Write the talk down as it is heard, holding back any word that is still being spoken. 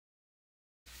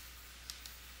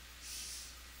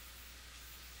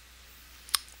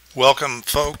Welcome,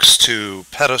 folks, to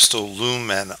Pedestal, Loom,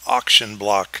 and Auction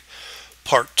Block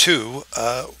Part 2,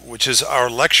 which is our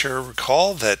lecture,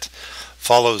 recall, that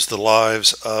follows the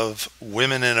lives of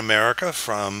women in America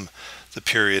from the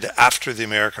period after the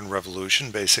American Revolution,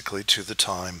 basically to the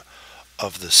time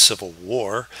of the Civil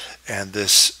War. And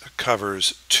this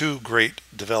covers two great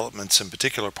developments in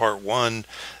particular. Part 1,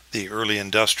 the early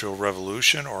Industrial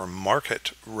Revolution or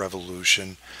Market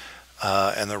Revolution,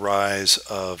 and the rise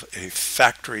of a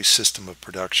factory system of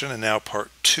production. And now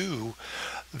part 2,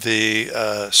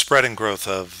 the spread and growth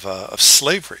of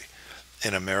slavery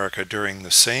in America during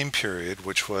the same period,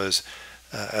 which was,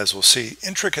 as we'll see,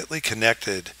 intricately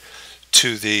connected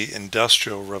to the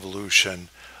Industrial Revolution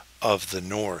of the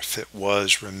North. It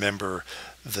was, remember,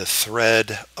 the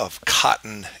thread of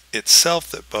cotton itself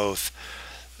that both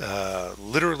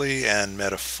literally and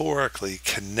metaphorically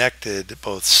connected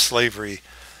both slavery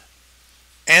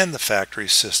and the factory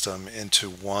system into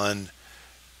one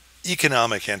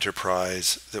economic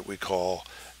enterprise that we call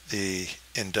the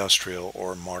Industrial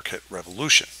or Market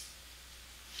Revolution.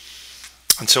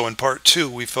 And so in part 2,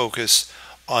 we focus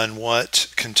on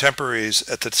what contemporaries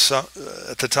at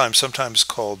the time sometimes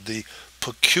called the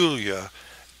peculiar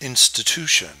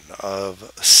institution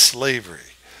of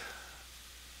slavery.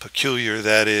 Peculiar,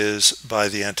 that is, by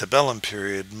the antebellum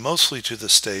period, mostly to the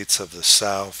states of the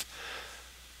South.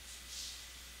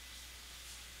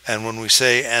 And when we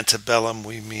say antebellum,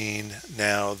 we mean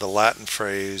now the Latin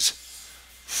phrase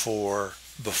for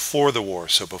before the war,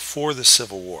 so before the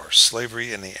Civil War.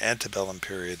 Slavery in the antebellum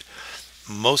period,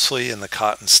 mostly in the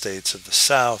cotton states of the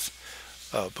South,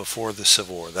 before the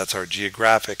Civil War. That's our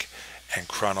geographic and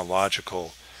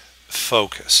chronological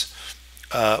focus.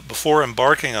 Before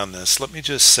embarking on this, let me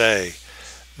just say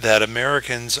that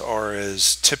Americans are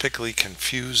as typically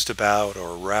confused about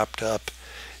or wrapped up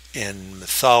in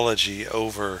mythology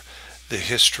over the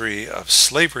history of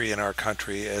slavery in our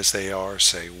country as they are,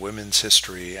 say, women's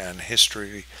history and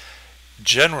history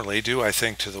generally, due, I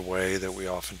think, to the way that we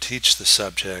often teach the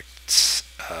subjects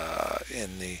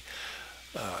in the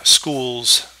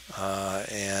schools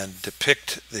and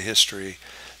depict the history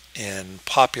in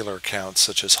popular accounts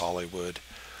such as Hollywood.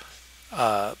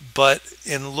 But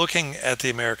in looking at the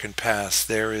American past,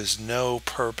 there is no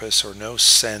purpose or no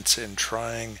sense in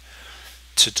trying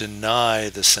to deny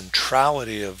the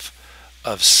centrality of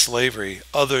slavery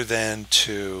other than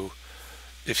to,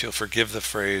 if you'll forgive the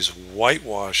phrase,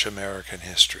 whitewash American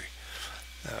history.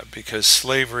 Because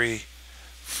slavery,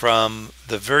 from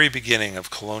the very beginning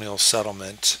of colonial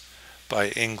settlement by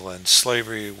England,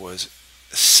 slavery was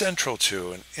central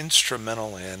to and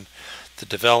instrumental in the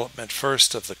development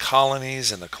first of the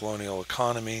colonies and the colonial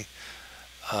economy,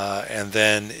 and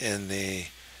then in the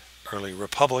early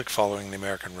republic following the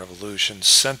American Revolution,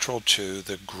 central to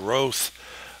the growth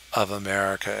of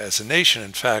America as a nation.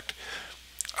 In fact,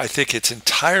 I think it's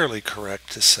entirely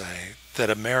correct to say that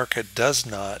America does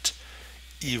not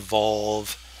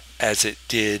evolve as it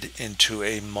did into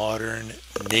a modern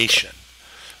nation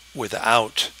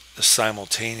without the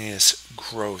simultaneous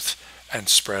growth and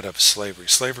spread of slavery.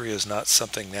 Slavery is not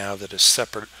something now that is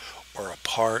separate or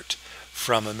apart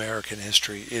from American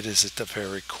history. It is at the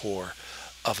very core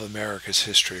of America's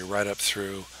history right up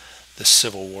through the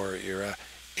Civil War era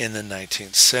in the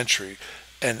 19th century.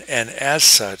 And as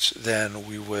such, then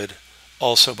we would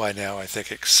also by now, I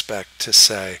think, expect to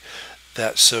say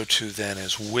that so too then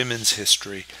is women's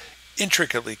history,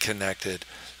 intricately connected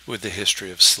with the history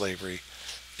of slavery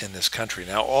in this country.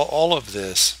 Now, all of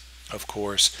this, of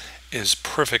course, is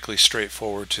perfectly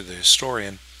straightforward to the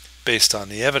historian based on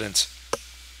the evidence.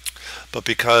 But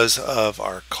because of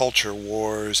our culture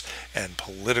wars and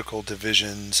political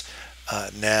divisions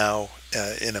now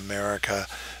in America,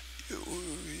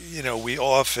 we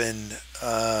often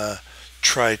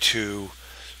try to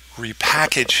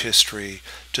repackage history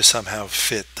to somehow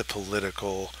fit the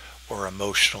political or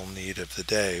emotional need of the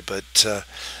day. But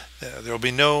there'll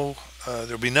be none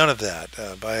of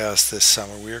that by us this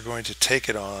summer. We are going to take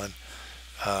it on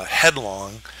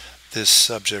headlong, this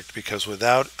subject, because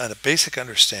without a basic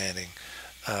understanding,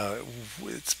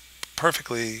 it's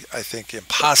perfectly, I think,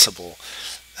 impossible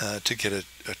to get a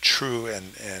true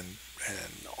and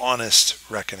honest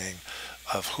reckoning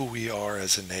of who we are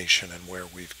as a nation and where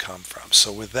we've come from.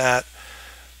 So with that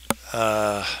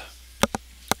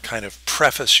kind of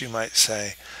preface, you might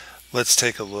say, let's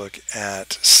take a look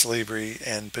at slavery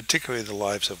and particularly the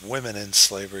lives of women in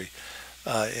slavery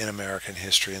in American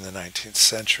history in the 19th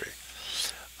century.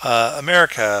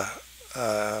 America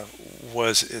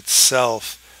was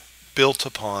itself built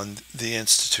upon the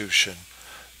institution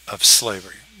of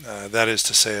slavery. That is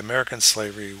to say, American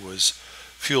slavery was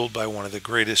fueled by one of the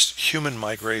greatest human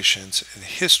migrations in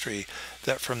history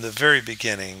that from the very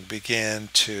beginning began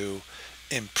to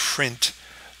imprint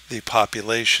the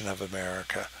population of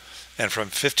America. And from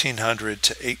 1500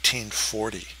 to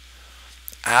 1840,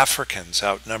 Africans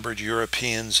outnumbered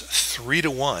Europeans 3 to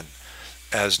 1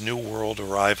 as New World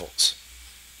arrivals.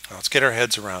 Now let's get our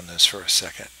heads around this for a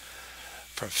second.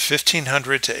 From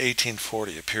 1500 to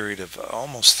 1840, a period of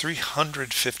almost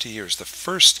 350 years, the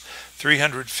first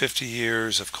 350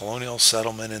 years of colonial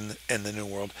settlement in the New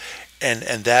World, and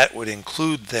that would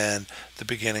include then the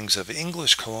beginnings of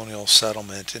English colonial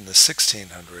settlement in the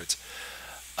 1600s.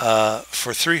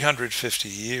 For 350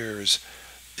 years,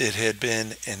 it had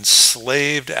been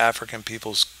enslaved African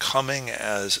peoples coming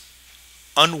as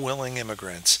unwilling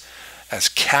immigrants, as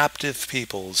captive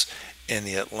peoples in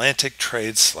the Atlantic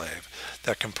trade slave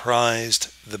that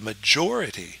comprised the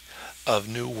majority of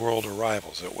New World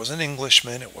arrivals. It wasn't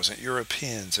Englishmen, it wasn't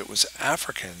Europeans, it was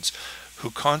Africans who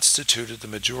constituted the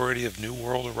majority of New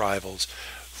World arrivals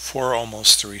for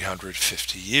almost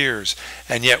 350 years.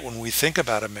 And yet when we think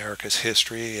about America's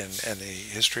history and the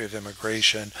history of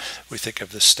immigration, we think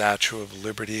of the Statue of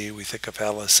Liberty, we think of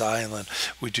Ellis Island,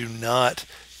 we do not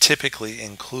typically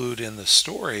include in the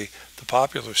story, the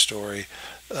popular story,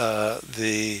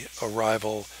 the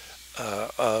arrival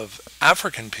of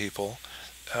African people,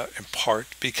 in part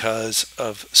because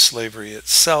of slavery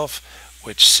itself,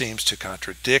 which seems to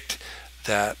contradict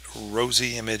that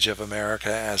rosy image of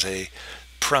America as a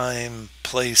prime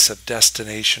place of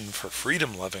destination for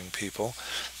freedom-loving people,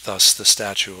 thus the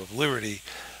Statue of Liberty.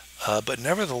 But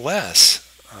nevertheless,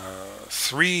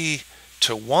 3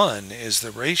 to 1 is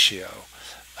the ratio.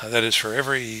 That is, for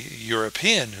every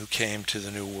European who came to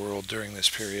the New World during this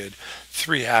period,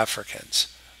 3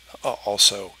 Africans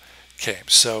also came.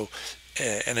 So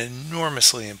an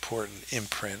enormously important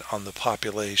imprint on the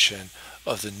population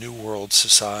of the New World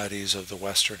societies of the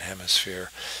Western Hemisphere.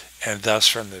 And thus,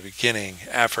 from the beginning,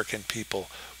 African people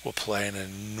will play an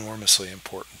enormously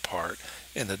important part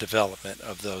in the development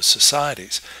of those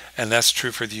societies. And that's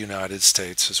true for the United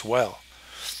States as well.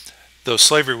 Though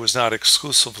slavery was not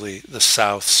exclusively the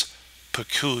South's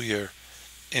peculiar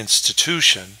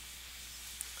institution,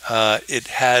 it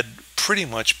had pretty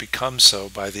much become so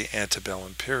by the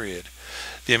antebellum period.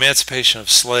 The emancipation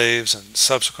of slaves and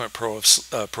subsequent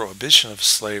prohibition of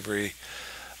slavery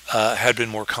had been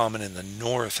more common in the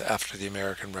North after the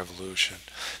American Revolution.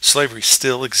 Slavery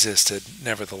still existed,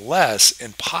 nevertheless,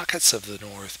 in pockets of the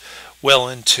North well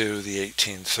into the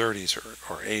 1830s,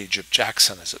 or Age of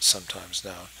Jackson as it's sometimes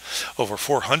known. Over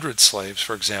 400 slaves,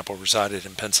 for example, resided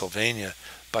in Pennsylvania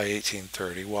by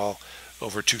 1830, while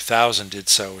over 2,000 did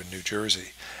so in New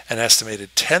Jersey. An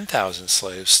estimated 10,000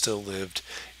 slaves still lived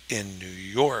in New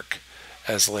York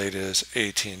as late as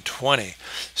 1820.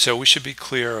 So we should be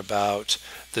clear about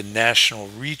the national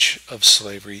reach of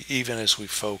slavery, even as we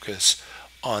focus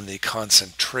on the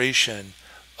concentration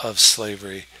of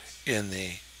slavery in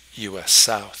the U.S.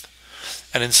 South.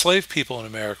 And enslaved people in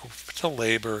America were put to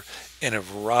labor in a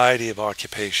variety of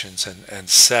occupations and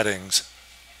settings.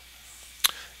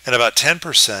 And about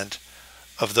 10%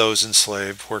 of those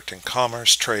enslaved worked in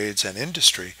commerce, trades, and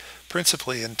industry,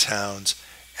 principally in towns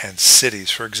and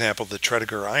cities. For example, the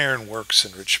Tredegar Iron Works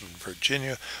in Richmond,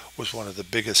 Virginia, was one of the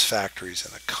biggest factories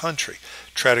in the country.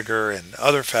 Tredegar and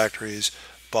other factories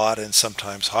bought and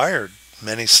sometimes hired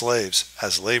many slaves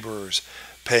as laborers,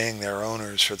 paying their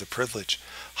owners for the privilege.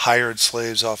 Hired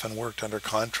slaves often worked under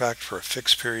contract for a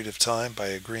fixed period of time by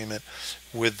agreement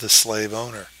with the slave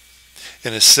owner.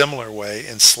 In a similar way,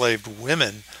 enslaved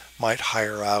women might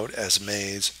hire out as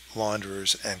maids,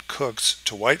 launderers, and cooks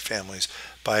to white families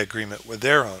by agreement with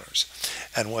their owners.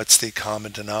 And what's the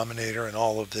common denominator in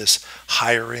all of this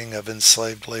hiring of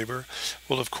enslaved labor?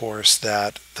 Well, of course,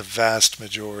 that the vast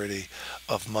majority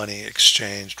of money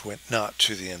exchanged went not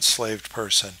to the enslaved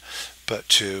person, but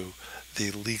to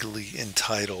the legally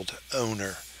entitled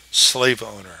owner, slave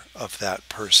owner of that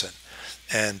person.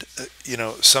 And,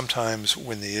 sometimes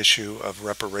when the issue of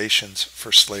reparations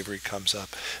for slavery comes up,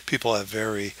 people have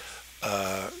very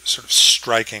sort of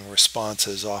striking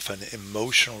responses, often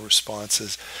emotional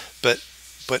responses, but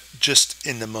just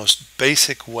in the most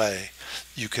basic way,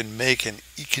 you can make an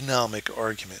economic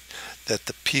argument that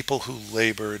the people who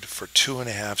labored for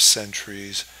 2.5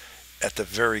 centuries at the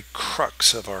very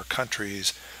crux of our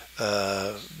country's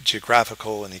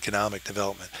geographical and economic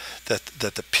development, that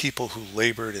the people who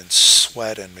labored in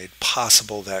sweat and made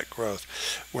possible that growth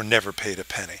were never paid a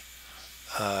penny.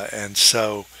 And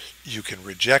so you can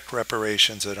reject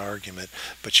reparations as an argument,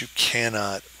 but you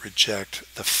cannot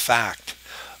reject the fact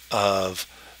of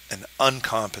and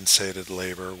uncompensated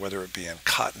labor, whether it be in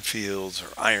cotton fields or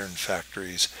iron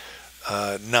factories,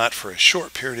 not for a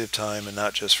short period of time and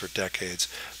not just for decades,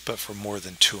 but for more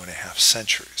than 2.5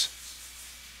 centuries,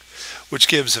 which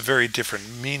gives a very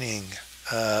different meaning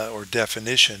or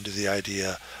definition to the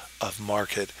idea of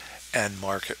market and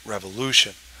market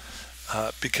revolution,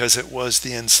 because it was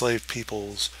the enslaved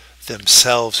peoples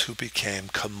themselves who became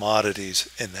commodities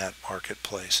in that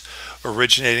marketplace,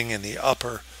 originating in the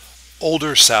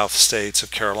older South states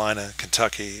of Carolina,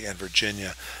 Kentucky, and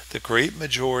Virginia. The great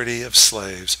majority of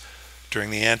slaves during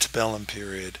the antebellum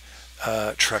period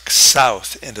trekked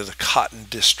south into the cotton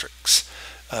districts,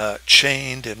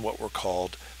 chained in what were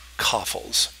called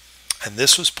coffles. And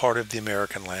this was part of the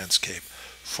American landscape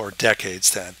for decades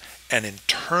then. An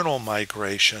internal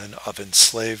migration of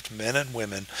enslaved men and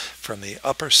women from the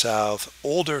upper South,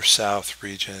 older South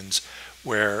regions,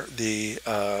 where the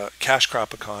cash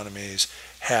crop economies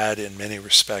had in many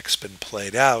respects been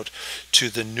played out, to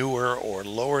the newer or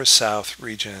lower South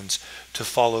regions to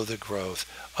follow the growth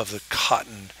of the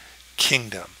cotton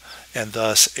kingdom, and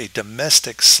thus a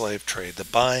domestic slave trade, the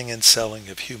buying and selling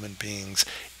of human beings,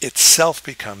 itself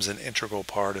becomes an integral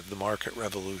part of the market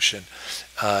revolution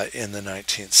in the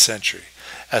 19th century.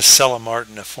 As Sella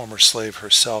Martin, a former slave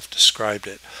herself, described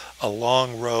it, a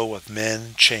long row of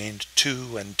men chained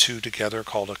two and two together,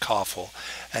 called a coffle,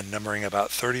 and numbering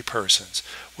about 30 persons,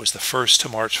 was the first to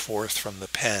march forth from the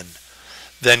pen.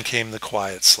 Then came the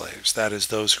quiet slaves, that is,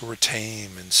 those who were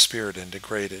tame in spirit and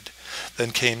degraded.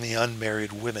 Then came the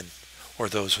unmarried women, or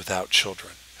those without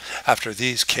children. After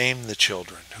these came the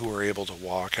children who were able to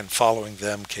walk, and following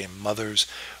them came mothers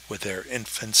with their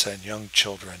infants and young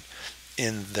children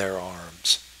in their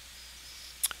arms.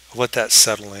 I'll let that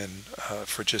settle in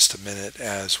for just a minute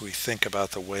as we think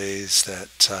about the ways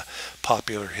that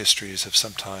popular histories have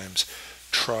sometimes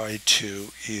tried to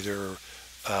either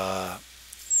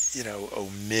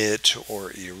omit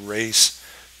or erase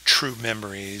true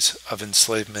memories of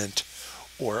enslavement,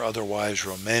 or otherwise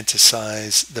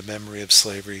romanticize the memory of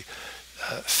slavery.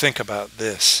 Think about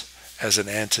this as an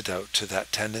antidote to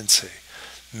that tendency.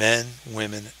 Men,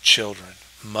 women, children,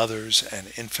 mothers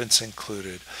and infants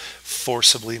included,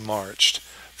 forcibly marched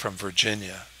from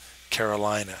Virginia,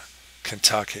 Carolina,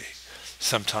 Kentucky,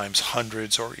 sometimes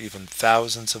hundreds or even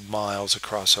thousands of miles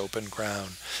across open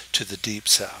ground, to the deep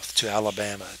South, to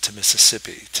Alabama, to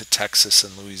Mississippi, to Texas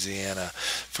and Louisiana,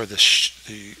 for the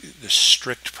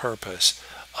strict purpose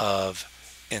of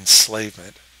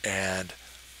enslavement and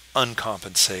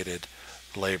uncompensated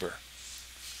labor.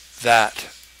 That,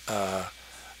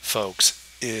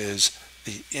 folks, is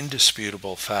the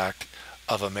indisputable fact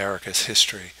of America's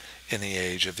history in the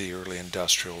age of the early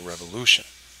Industrial Revolution.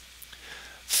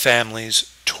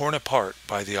 Families torn apart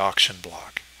by the auction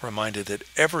block reminded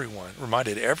everyone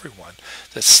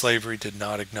that slavery did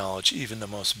not acknowledge even the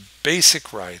most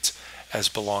basic rights as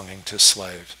belonging to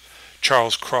slaves.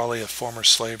 Charles Crawley, a former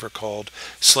slave, recalled,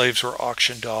 slaves were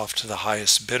auctioned off to the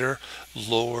highest bidder.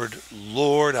 Lord,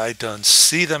 Lord, I done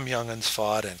see them young'uns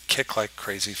fought and kick like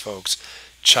crazy folks.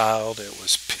 Child, it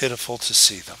was pitiful to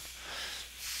see them.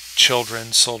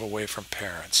 Children sold away from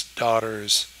parents,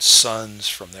 daughters, sons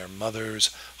from their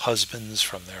mothers, husbands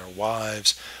from their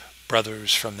wives,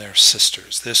 brothers from their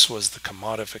sisters. This was the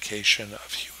commodification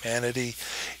of humanity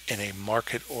in a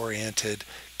market-oriented,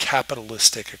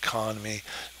 capitalistic economy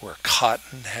where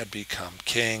cotton had become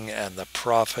king, and the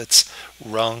profits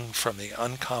wrung from the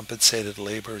uncompensated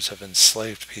labors of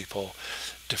enslaved people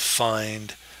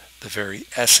defined the very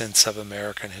essence of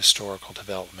American historical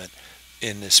development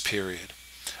in this period.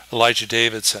 Elijah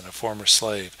Davidson, a former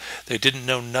slave, they didn't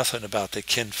know nothing about their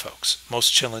kinfolks.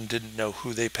 Most chillun didn't know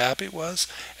who they pappy was,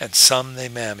 and some they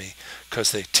mammy,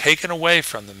 'cause they taken away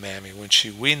from the mammy when she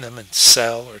weaned them and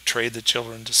sell or trade the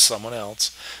children to someone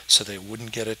else, so they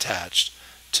wouldn't get attached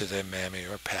to their mammy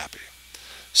or pappy.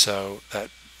 So that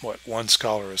what one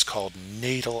scholar has called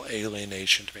natal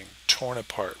alienation, to being torn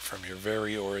apart from your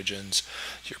very origins,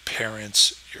 your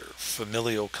parents, your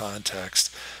familial context,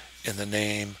 in the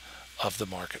name of the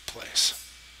marketplace.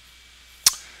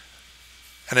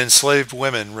 And enslaved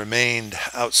women remained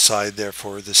outside,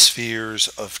 therefore, the spheres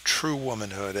of true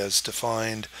womanhood as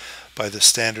defined by the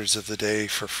standards of the day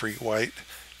for free white,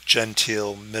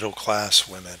 genteel, middle-class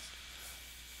women.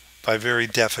 By very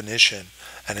definition,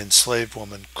 an enslaved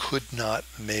woman could not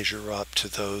measure up to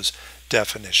those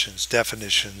definitions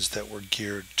that were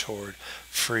geared toward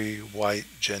free, white,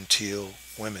 genteel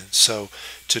women. So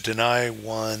to deny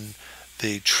one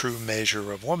the true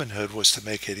measure of womanhood was to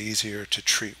make it easier to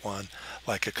treat one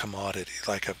like a commodity,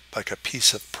 like a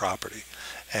piece of property.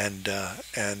 And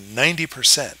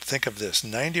 90%, think of this,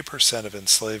 90% of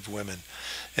enslaved women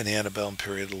in the antebellum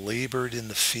period labored in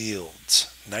the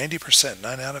fields. 90%,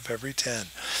 9 out of every 10,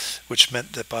 which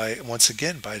meant that once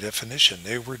again, by definition,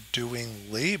 they were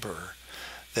doing labor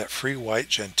that free white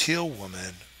genteel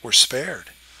women were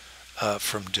spared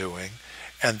from doing.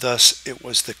 And thus, it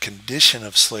was the condition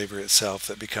of slavery itself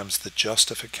that becomes the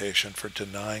justification for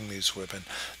denying these women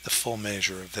the full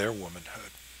measure of their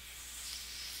womanhood.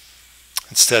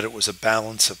 Instead, it was a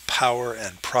balance of power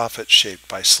and profit shaped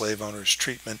by slave owners'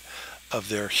 treatment of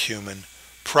their human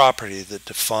property that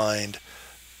defined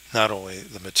not only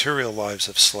the material lives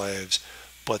of slaves,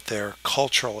 but their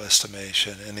cultural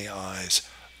estimation in the eyes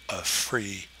of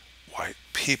free white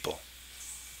people.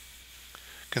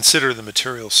 Consider the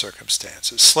material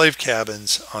circumstances. Slave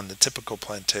cabins on the typical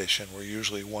plantation were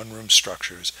usually one-room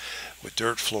structures with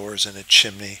dirt floors and a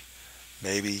chimney.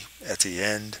 Maybe at the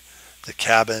end, the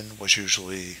cabin was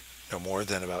usually no more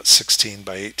than about 16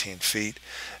 by 18 feet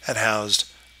and housed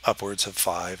upwards of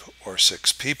 5 or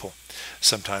 6 people.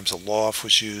 Sometimes a loft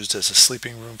was used as a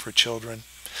sleeping room for children.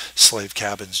 Slave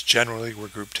cabins generally were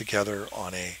grouped together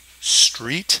on a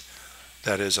street,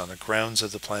 that is, on the grounds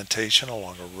of the plantation,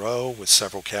 along a row with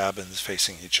several cabins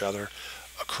facing each other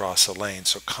across a lane,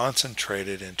 so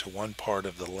concentrated into one part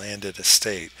of the landed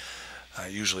estate,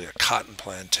 usually a cotton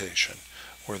plantation,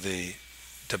 were the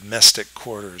domestic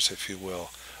quarters, if you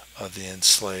will, of the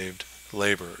enslaved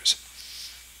laborers.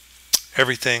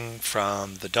 Everything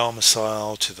from the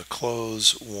domicile to the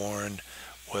clothes worn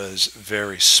was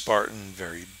very Spartan,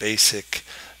 very basic,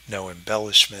 no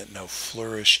embellishment, no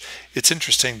flourish. It's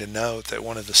interesting to note that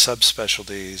one of the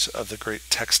subspecialties of the great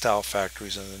textile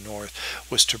factories in the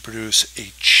North was to produce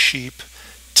a cheap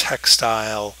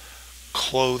textile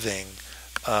clothing,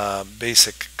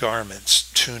 basic garments,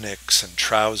 tunics and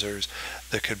trousers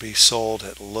that could be sold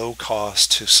at low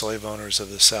cost to slave owners of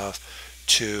the South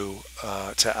to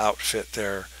outfit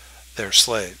their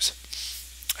slaves.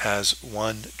 As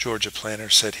one Georgia planter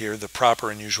said here, the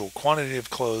proper and usual quantity of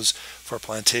clothes for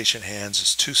plantation hands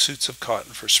is 2 suits of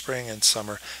cotton for spring and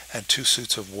summer and 2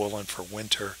 suits of woolen for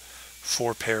winter,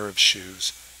 4 pair of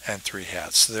shoes, and 3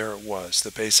 hats. So there it was, the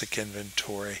basic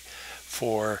inventory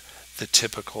for the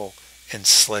typical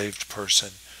enslaved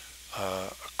person, a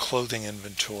clothing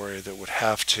inventory that would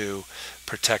have to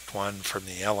protect one from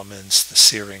the elements, the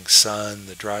searing sun,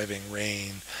 the driving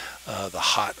rain, the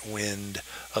hot wind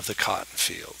of the cotton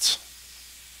fields.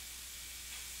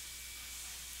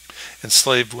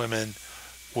 Enslaved women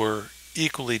were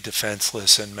equally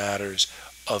defenseless in matters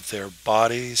of their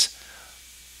bodies.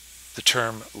 The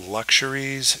term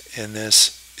luxuries in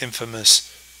this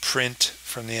infamous print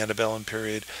from the antebellum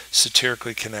period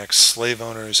satirically connects slave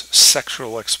owners'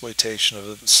 sexual exploitation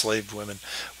of enslaved women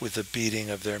with the beating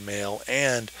of their male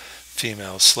and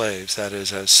female slaves. That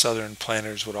is, as Southern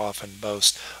planters would often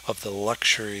boast of the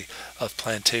luxury of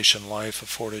plantation life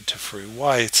afforded to free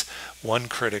whites, one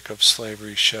critic of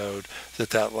slavery showed that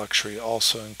that luxury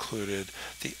also included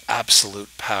the absolute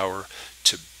power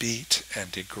to beat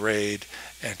and degrade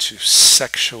and to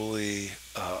sexually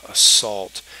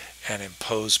assault and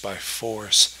impose by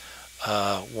force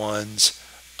one's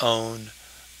own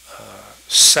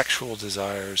sexual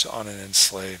desires on an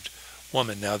enslaved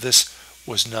woman. Now, this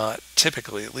was not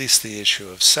typically, at least the issue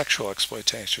of sexual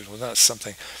exploitation, was not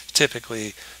something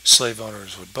typically slave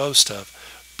owners would boast of,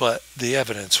 but the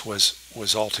evidence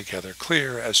was altogether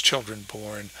clear, as children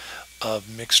born of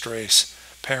mixed race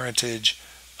parentage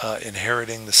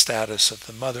inheriting the status of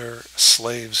the mother,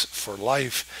 slaves for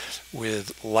life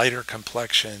with lighter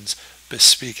complexions,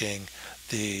 bespeaking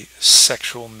the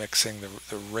sexual mixing,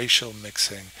 the racial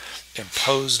mixing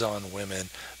imposed on women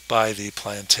by the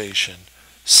plantation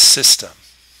system.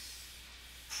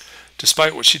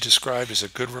 Despite what she described as a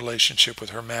good relationship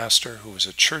with her master, who was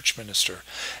a church minister,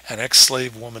 an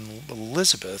ex-slave woman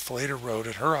Elizabeth later wrote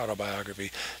in her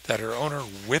autobiography that her owner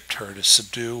whipped her to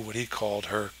subdue what he called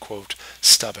her, quote,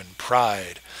 stubborn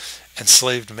pride.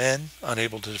 Enslaved men,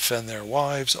 unable to defend their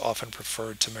wives, often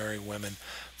preferred to marry women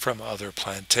from other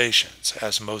plantations.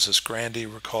 As Moses Grandy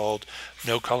recalled,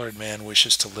 no colored man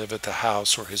wishes to live at the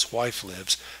house where his wife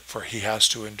lives, for he has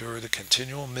to endure the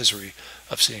continual misery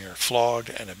of seeing her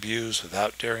flogged and abused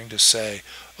without daring to say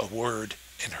a word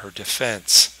in her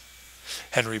defense.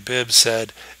 Henry Bibb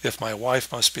said, if my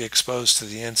wife must be exposed to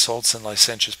the insults and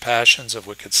licentious passions of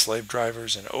wicked slave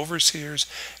drivers and overseers,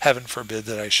 heaven forbid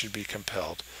that I should be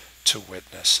compelled to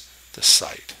witness the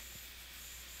sight.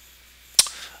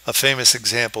 A famous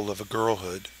example of a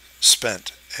girlhood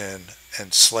spent in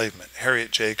enslavement.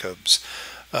 Harriet Jacobs,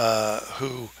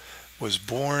 who was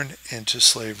born into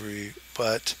slavery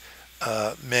but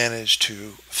managed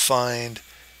to find,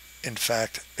 in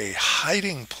fact, a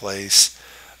hiding place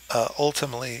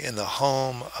ultimately in the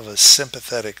home of a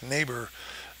sympathetic neighbor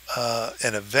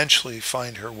and eventually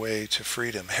find her way to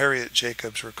freedom. Harriet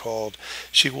Jacobs recalled,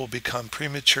 "She will become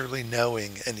prematurely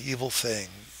knowing in evil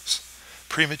things.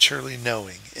 Prematurely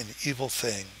knowing in evil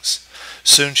things.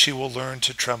 Soon she will learn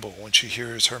to tremble when she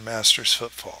hears her master's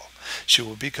footfall. She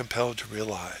will be compelled to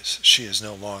realize she is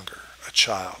no longer a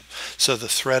child." So the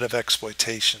threat of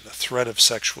exploitation, the threat of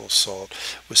sexual assault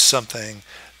was something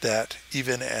that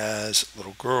even as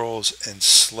little girls,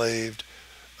 enslaved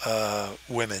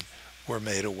women were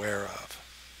made aware of.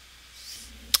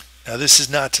 Now, this is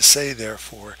not to say,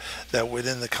 therefore, that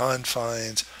within the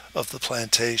confines of the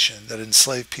plantation, that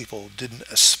enslaved people didn't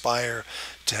aspire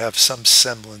to have some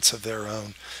semblance of their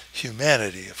own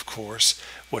humanity. Of course,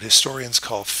 what historians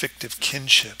call fictive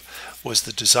kinship was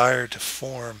the desire to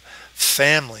form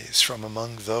families from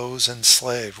among those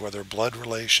enslaved, whether blood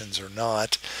relations or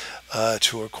not,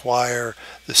 to acquire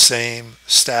the same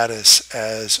status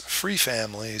as free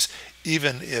families,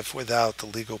 even if without the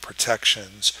legal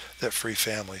protections that free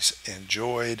families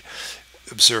enjoyed,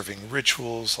 observing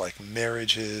rituals like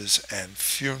marriages and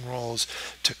funerals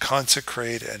to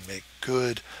consecrate and make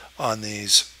good on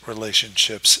these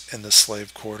relationships in the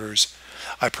slave quarters.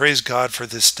 "I praise God for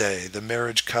this day. The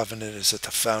marriage covenant is at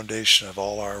the foundation of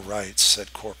all our rights,"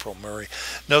 said Corporal Murray.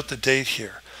 Note the date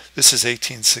here. This is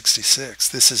 1866.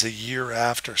 This is a year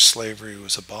after slavery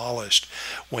was abolished,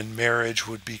 when marriage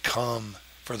would become,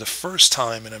 for the first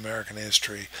time in American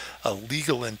history, a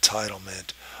legal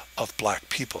entitlement of black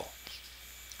people.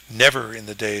 Never in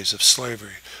the days of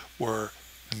slavery were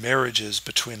marriages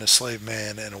between a slave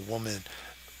man and a woman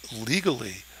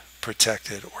legally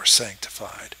protected or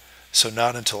sanctified. So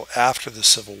not until after the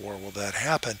Civil War will that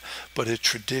happen, but a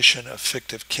tradition of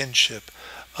fictive kinship,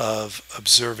 of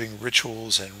observing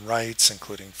rituals and rites,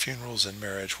 including funerals and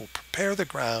marriage, will prepare the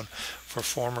ground for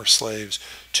former slaves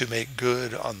to make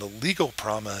good on the legal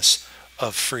promise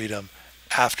of freedom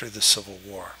after the Civil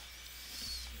War.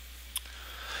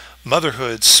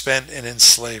 Motherhood spent in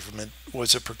enslavement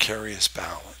was a precarious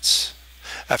balance.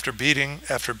 After beating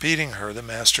her, the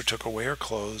master took away her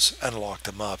clothes and locked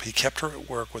them up. He kept her at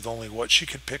work with only what she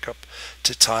could pick up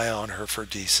to tie on her for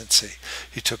decency.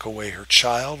 He took away her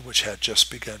child, which had just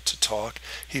begun to talk.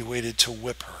 He waited to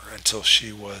whip her until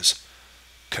she was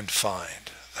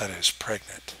confined, that is,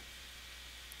 pregnant.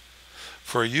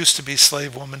 For a used-to-be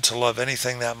slave woman to love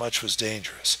anything that much was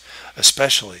dangerous,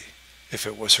 especially if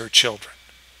it was her children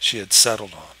she had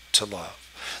settled on to love.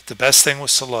 The best thing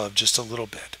was to love just a little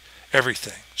bit.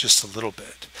 Everything, just a little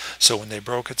bit. So when they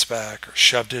broke its back or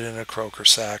shoved it in a croaker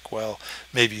sack, well,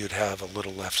 maybe you'd have a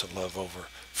little left to love over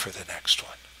for the next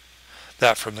one.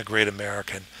 That from the great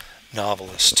American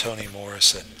novelist Toni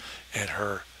Morrison and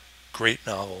her great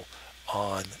novel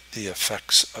on the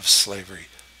effects of slavery,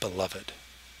 Beloved.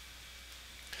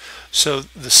 So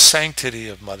the sanctity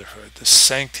of motherhood, the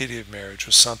sanctity of marriage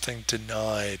was something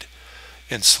denied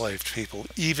enslaved people,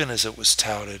 even as it was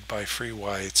touted by free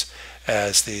whites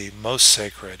as the most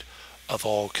sacred of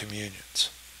all communions.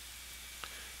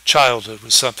 Childhood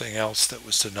was something else that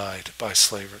was denied by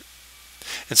slavery.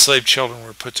 Enslaved children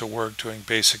were put to work doing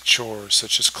basic chores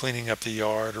such as cleaning up the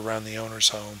yard around the owner's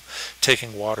home,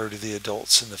 taking water to the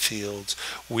adults in the fields,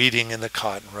 weeding in the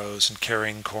cotton rows, and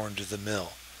carrying corn to the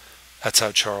mill. That's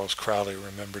how Charles Crowley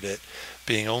remembered it.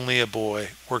 Being only a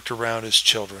boy, worked around his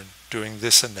children, doing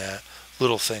this and that,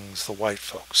 little things the white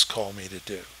folks call me to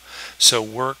do. So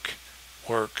work,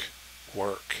 work,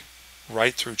 work,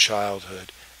 right through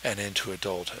childhood and into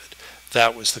adulthood.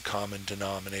 That was the common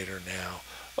denominator now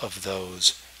of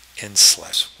those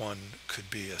enslaved. One could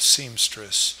be a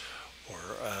seamstress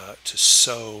or to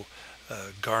sew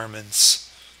garments.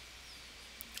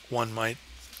 One might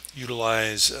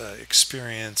utilize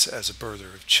experience as a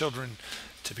birther of children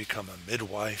to become a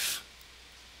midwife.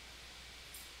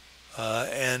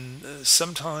 And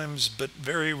sometimes, but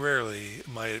very rarely,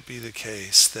 might it be the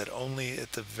case that only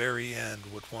at the very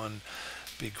end would one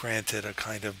be granted a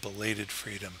kind of belated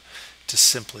freedom to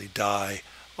simply die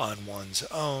on one's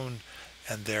own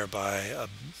and thereby,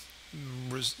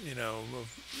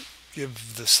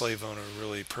 give the slave owner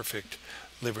really perfect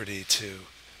liberty to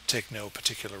take no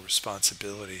particular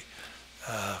responsibility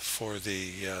for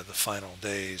the final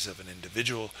days of an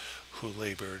individual who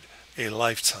labored a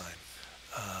lifetime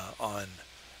on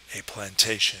a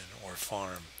plantation or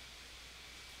farm.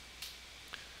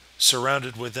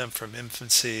 Surrounded with them from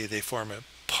infancy, they form a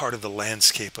part of the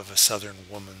landscape of a Southern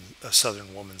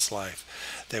woman's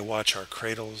life. They watch our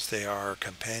cradles, they are our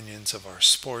companions of our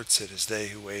sports, it is they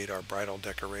who aid our bridal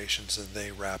decorations, and they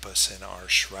wrap us in our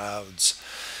shrouds.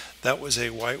 That was a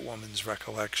white woman's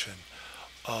recollection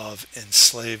of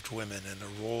enslaved women and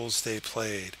the roles they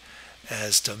played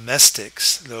as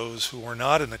domestics, those who were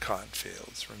not in the cotton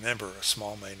fields. Remember, a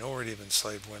small minority of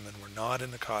enslaved women were not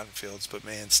in the cotton fields, but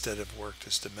may instead have worked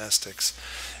as domestics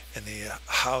in the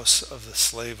house of the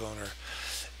slave owner.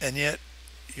 And yet,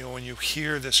 when you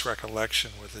hear this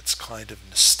recollection with its kind of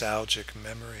nostalgic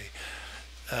memory,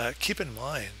 keep in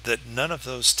mind that none of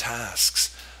those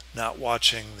tasks, not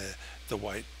watching the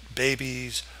white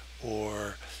babies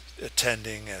or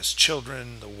attending as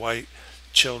children the white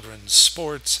children's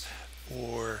sports,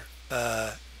 or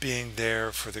being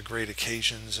there for the great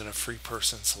occasions in a free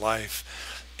person's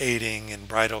life, aiding in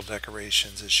bridal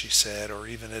decorations, as she said, or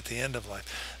even at the end of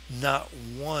life. Not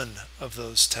one of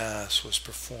those tasks was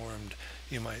performed,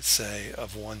 you might say,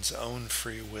 of one's own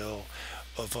free will,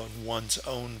 of one's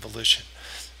own volition.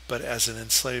 But as an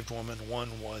enslaved woman,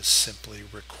 one was simply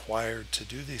required to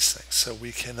do these things. So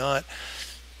we cannot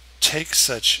take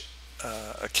such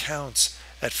accounts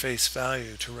at face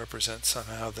value to represent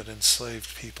somehow that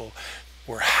enslaved people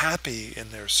were happy in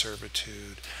their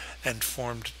servitude and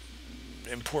formed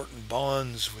important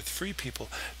bonds with free people,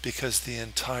 because the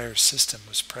entire system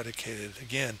was predicated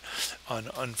again on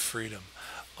unfreedom,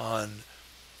 on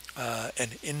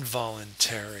an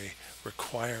involuntary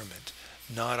requirement,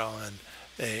 not on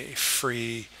a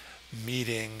free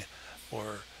meeting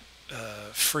or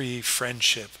free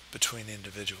friendship between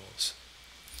individuals.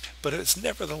 But it's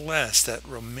nevertheless that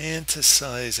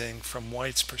romanticizing from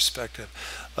white's perspective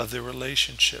of the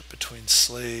relationship between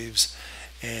slaves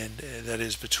and that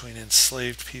is between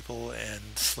enslaved people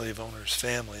and slave owners'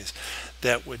 families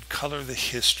that would color the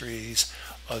histories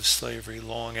of slavery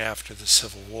long after the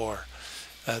Civil War.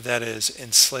 That is,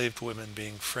 enslaved women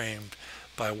being framed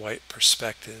by white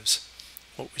perspectives,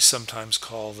 what we sometimes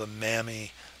call the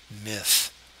mammy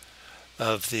myth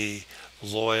of the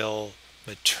loyal,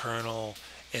 maternal,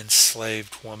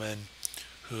 enslaved woman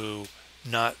who,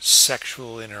 not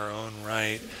sexual in her own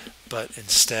right, but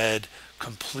instead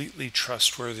completely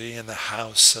trustworthy in the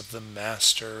house of the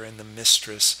master and the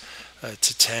mistress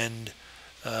to tend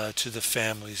to the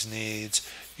family's needs,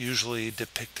 usually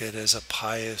depicted as a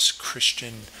pious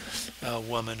Christian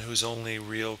woman whose only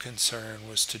real concern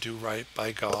was to do right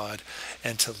by God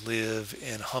and to live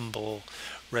in humble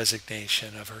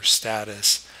resignation of her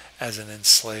status as an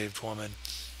enslaved woman.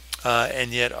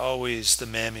 And yet always the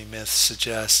mammy myth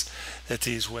suggests that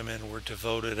these women were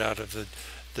devoted out of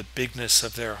the bigness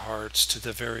of their hearts to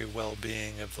the very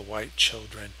well-being of the white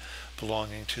children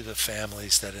belonging to the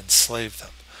families that enslaved them.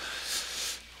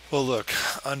 Well, look,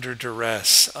 under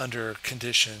duress, under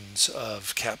conditions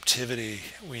of captivity,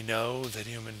 we know that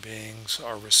human beings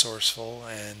are resourceful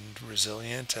and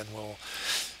resilient and will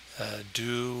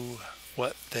do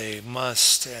what they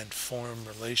must and form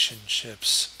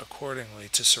relationships accordingly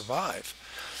to survive.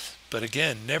 But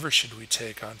again, never should we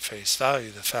take on face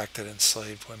value the fact that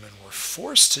enslaved women were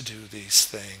forced to do these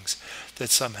things, that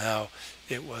somehow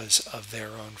it was of their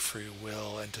own free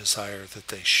will and desire that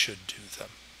they should do them.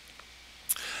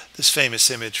 This famous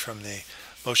image from the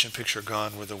motion picture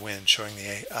Gone with the Wind, showing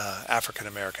the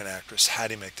African-American actress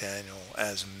Hattie McDaniel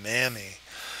as Mammy,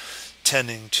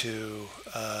 tending to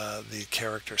the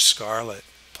character Scarlett,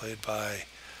 played by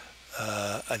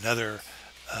another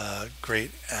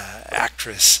great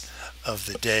actress of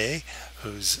the day,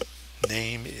 whose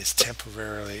name is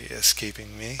temporarily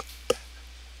escaping me.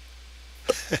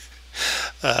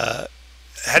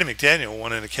 Hattie McDaniel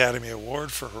won an Academy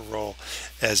Award for her role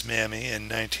as Mammy in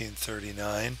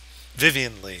 1939.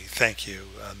 Vivien Leigh, thank you,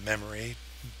 memory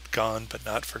gone but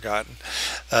not forgotten.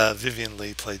 Vivien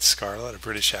Leigh played Scarlett, a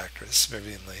British actress,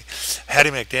 Vivien Leigh.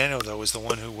 Hattie McDaniel, though, was the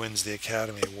one who wins the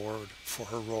Academy Award for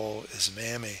her role as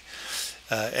Mammy.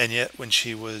 And yet, when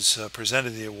she was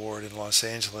presented the award in Los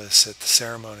Angeles at the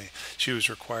ceremony, she was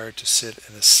required to sit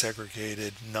in a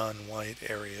segregated, non-white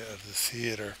area of the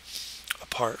theater,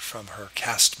 apart from her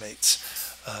castmates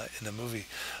in the movie.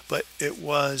 But it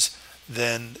was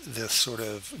then the sort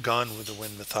of Gone with the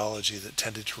Wind mythology that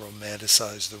tended to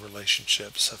romanticize the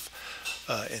relationships of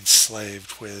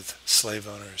enslaved with slave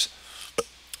owners.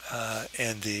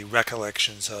 and the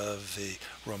recollections of the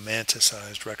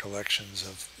romanticized recollections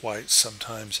of whites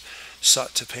sometimes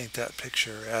sought to paint that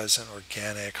picture as an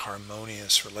organic,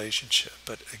 harmonious relationship.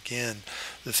 But again,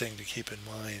 the thing to keep in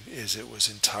mind is it was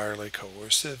entirely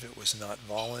coercive. It was not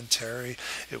voluntary.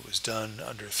 It was done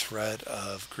under threat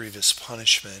of grievous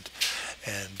punishment.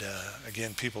 And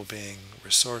again, people being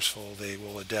resourceful, they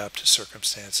will adapt to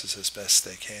circumstances as best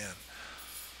they can.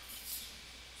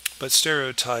 But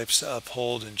stereotypes to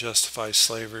uphold and justify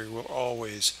slavery were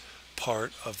always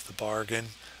part of the bargain,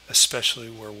 especially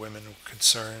where women were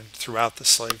concerned. Throughout the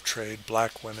slave trade,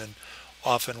 black women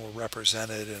often were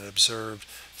represented and observed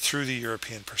through the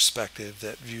European perspective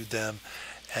that viewed them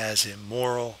as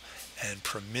immoral and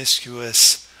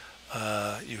promiscuous.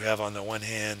 You have on the one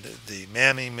hand the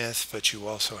Mammy myth, but you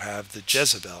also have the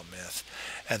Jezebel myth.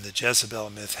 And the Jezebel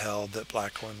myth held that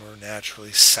black women were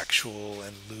naturally sexual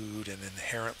and lewd and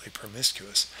inherently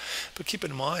promiscuous. But keep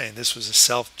in mind, this was a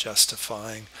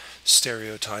self-justifying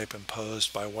stereotype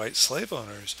imposed by white slave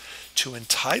owners to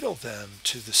entitle them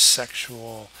to the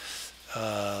sexual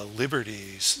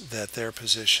liberties that their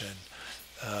position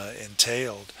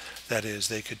entailed. That is,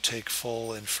 they could take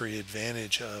full and free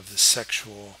advantage of the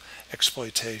sexual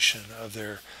exploitation of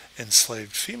their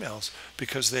enslaved females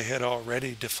because they had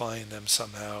already defined them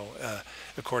somehow,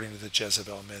 according to the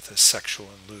Jezebel myth, as sexual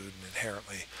and lewd and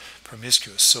inherently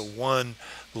promiscuous. So one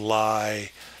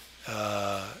lie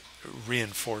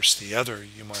reinforced the other,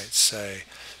 you might say,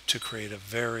 to create a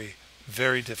very,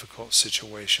 very difficult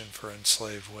situation for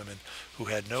enslaved women who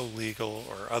had no legal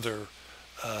or other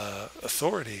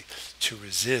authority to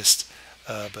resist,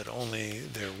 but only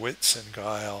their wits and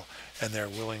guile and their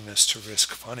willingness to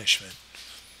risk punishment.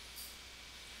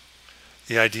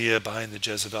 The idea behind the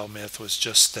Jezebel myth was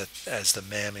just that as the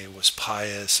Mammy was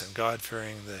pious and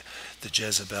God-fearing, the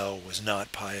Jezebel was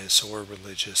not pious or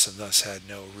religious and thus had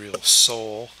no real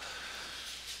soul.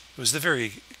 It was the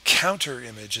very counter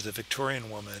image of the Victorian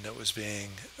woman that was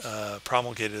being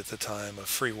promulgated at the time of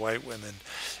free white women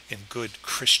in good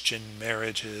Christian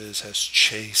marriages as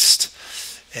chaste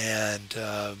and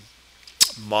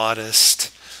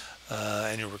modest.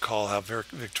 And you'll recall how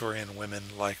Victorian women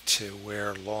liked to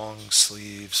wear long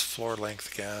sleeves,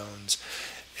 floor-length gowns,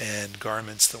 and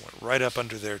garments that went right up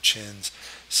under their chins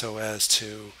so as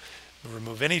to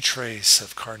remove any trace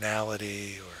of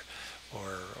carnality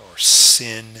or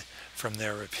sin from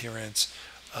their appearance,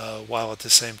 while at the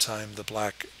same time the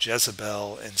black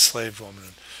Jezebel, enslaved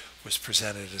woman, was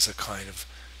presented as a kind of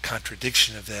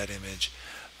contradiction of that image.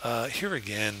 Here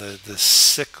again, the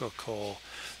cyclical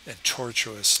and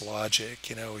tortuous logic.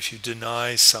 If you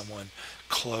deny someone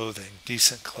clothing,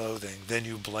 decent clothing, then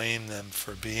you blame them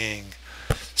for being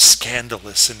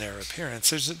scandalous in their appearance.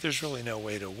 There's really no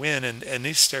way to win, and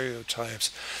these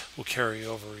stereotypes will carry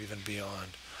over even beyond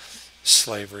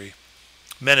slavery.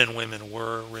 Men and women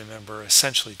were, remember,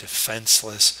 essentially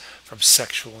defenseless from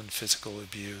sexual and physical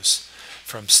abuse,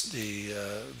 from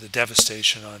the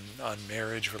devastation on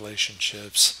marriage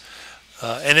relationships,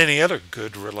 and any other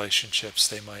good relationships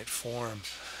they might form.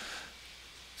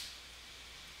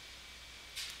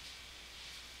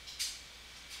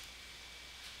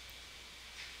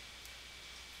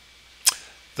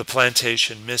 The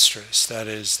plantation mistress, that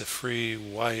is, the free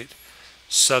white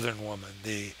Southern woman,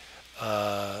 the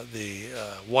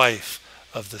wife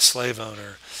of the slave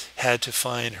owner, had to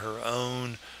find her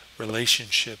own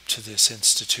relationship to this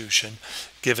institution,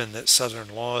 given that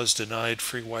Southern laws denied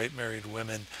free white married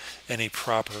women any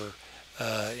proper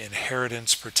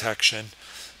inheritance protection.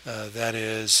 That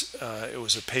is, it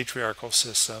was a patriarchal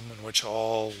system in which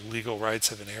all legal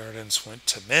rights of inheritance went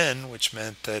to men, which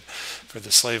meant that for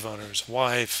the slave owner's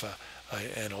wife,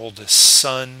 an oldest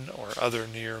son or other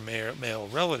near male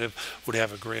relative would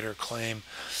have a greater claim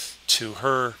to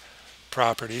her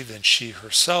property than she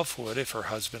herself would if her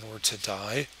husband were to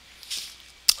die.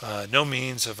 No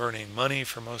means of earning money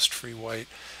for most free white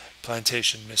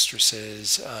plantation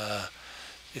mistresses.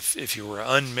 If you were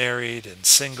unmarried and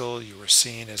single, you were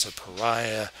seen as a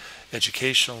pariah.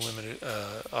 Educational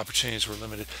opportunities were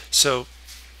limited. So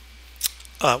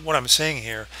what I'm saying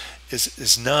here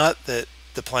is not that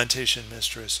the plantation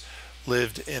mistress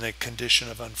lived in a condition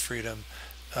of unfreedom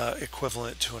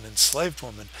equivalent to an enslaved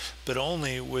woman, but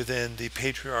only within the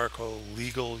patriarchal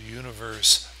legal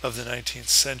universe of the 19th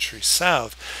century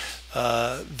South,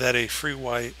 that a free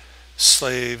white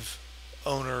slave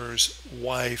owner's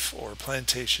wife or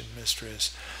plantation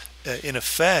mistress in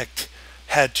effect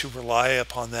had to rely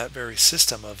upon that very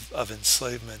system of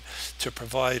enslavement to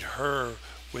provide her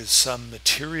with some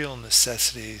material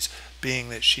necessities being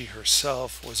that she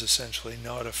herself was essentially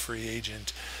not a free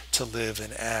agent to live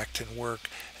and act and work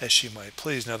as she might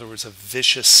please. In other words, a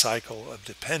vicious cycle of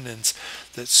dependence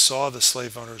that saw the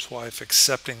slave owner's wife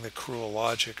accepting the cruel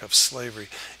logic of slavery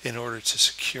in order to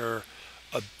secure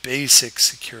a basic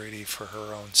security for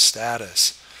her own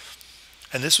status.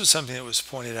 And this was something that was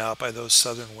pointed out by those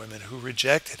Southern women who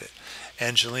rejected it.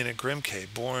 Angelina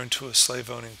Grimke, born to a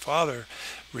slave-owning father,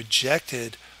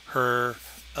 rejected her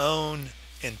own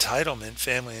entitlement,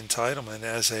 family entitlement,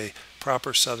 as a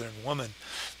proper Southern woman.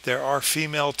 There are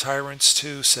female tyrants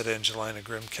too, said Angelina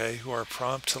Grimke, who are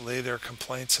prompt to lay their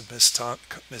complaints of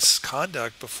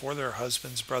misconduct before their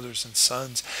husbands, brothers, and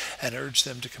sons and urge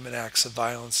them to commit acts of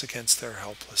violence against their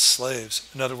helpless slaves.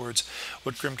 In other words,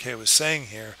 what Grimke was saying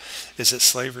here is that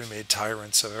slavery made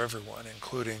tyrants of everyone,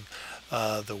 including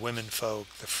the women folk,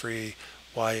 the free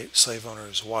white slave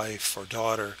owner's wife or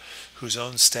daughter, whose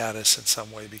own status in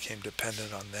some way became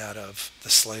dependent on that of the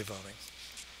slave owning.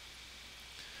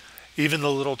 Even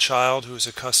the little child who is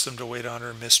accustomed to wait on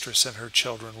her mistress and her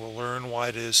children will learn why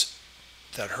it is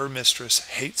that her mistress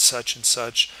hates such and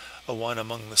such a one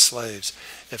among the slaves.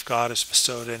 If God has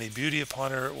bestowed any beauty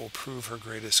upon her, it will prove her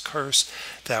greatest curse.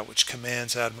 That which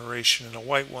commands admiration in a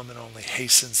white woman only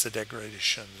hastens the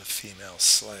degradation of the female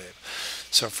slave.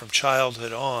 So from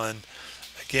childhood on,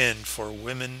 again, for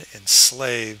women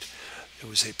enslaved, it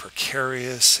was a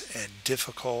precarious and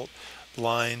difficult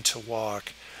line to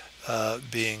walk,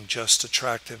 being just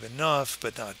attractive enough,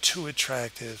 but not too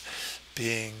attractive,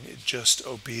 being just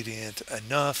obedient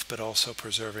enough, but also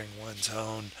preserving one's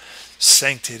own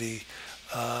sanctity.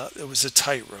 It was a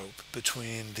tightrope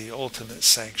between the ultimate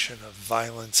sanction of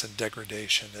violence and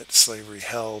degradation that slavery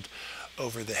held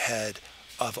over the head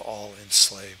of all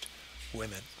enslaved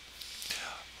women.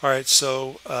 All right,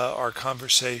 so our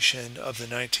conversation of the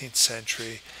 19th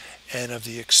century and of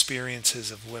the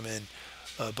experiences of women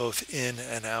both in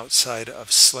and outside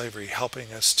of slavery,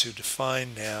 helping us to define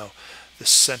now the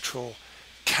central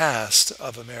cast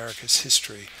of America's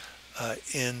history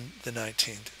in the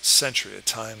 19th century, a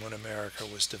time when America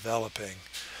was developing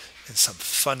in some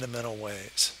fundamental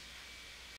ways.